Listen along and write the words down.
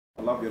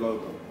I love your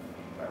logo,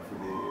 like for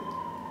the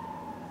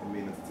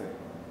Ameen Entertainment.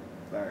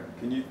 Like,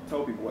 can you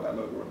tell people what that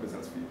logo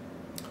represents for you?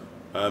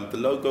 The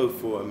logo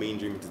for Ameen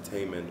Dream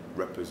Entertainment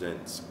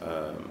represents,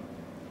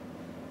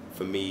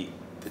 for me,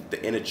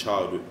 the inner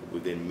child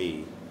within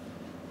me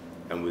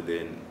and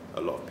within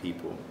a lot of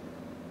people,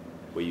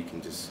 where you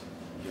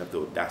have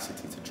the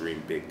audacity to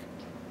dream big.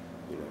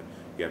 You know,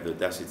 you have the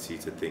audacity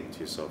to think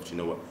to yourself, you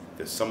know what?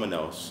 There's someone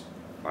else,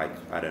 like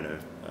I don't know,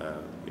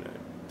 you know,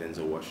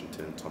 Denzel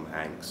Washington, Tom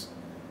Hanks.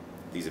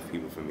 These are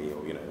people for me,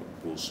 or you know,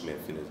 Will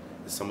Smith. You know,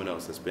 there's someone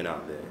else that's been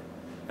out there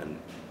and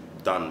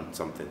done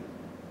something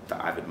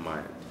that I've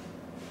admired,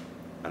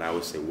 and I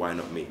always say, why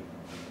not me?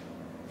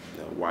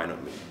 You know, why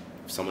not me?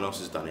 If someone else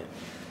has done it,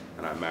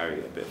 and I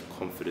marry a bit of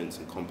confidence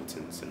and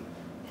competence and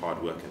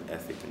hard work and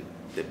ethic and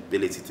the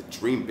ability to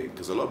dream big,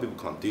 because a lot of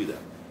people can't do that.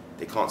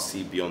 They can't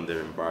see beyond their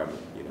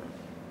environment. You know,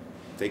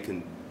 they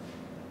can.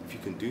 If you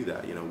can do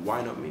that, you know,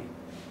 why not me?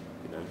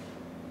 You know,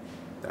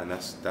 and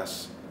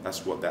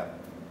that's what that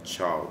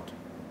child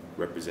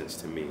represents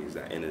to me, is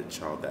that inner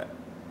child that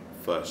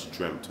first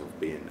dreamt of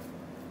being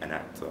an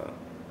actor.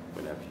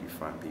 Whenever you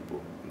find people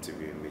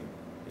interviewing me,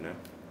 you know,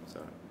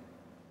 so.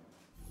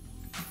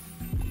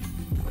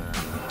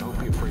 Don't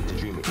be afraid to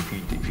dream it. If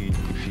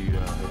you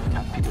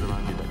have people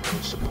around you that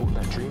don't support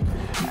that dream,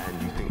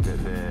 and you think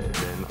that their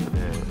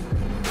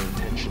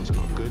intentions are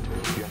not good,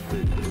 you have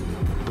to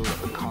build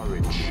up the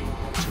courage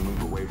to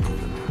move away from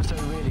them. So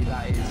really,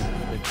 that is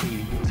the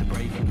key to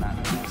breaking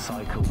that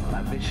cycle,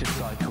 that vicious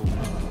cycle.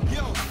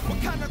 Yo, what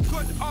kind of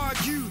God are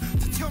you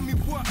to tell me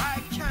what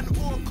I can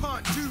or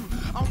can't do?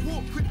 I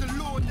walk with the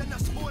Lord, and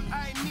that's all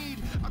I need.